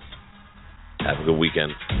 Have a good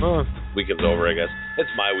weekend. Weekend's over, I guess.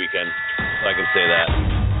 It's my weekend, so I can say that.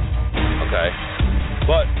 Okay?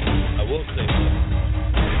 But I will say this.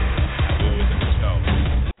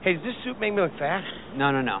 Hey, does this suit make me look fat?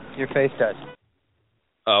 No. Your face does.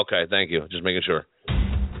 Oh, okay, thank you. Just making sure.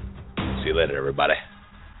 See you later, everybody.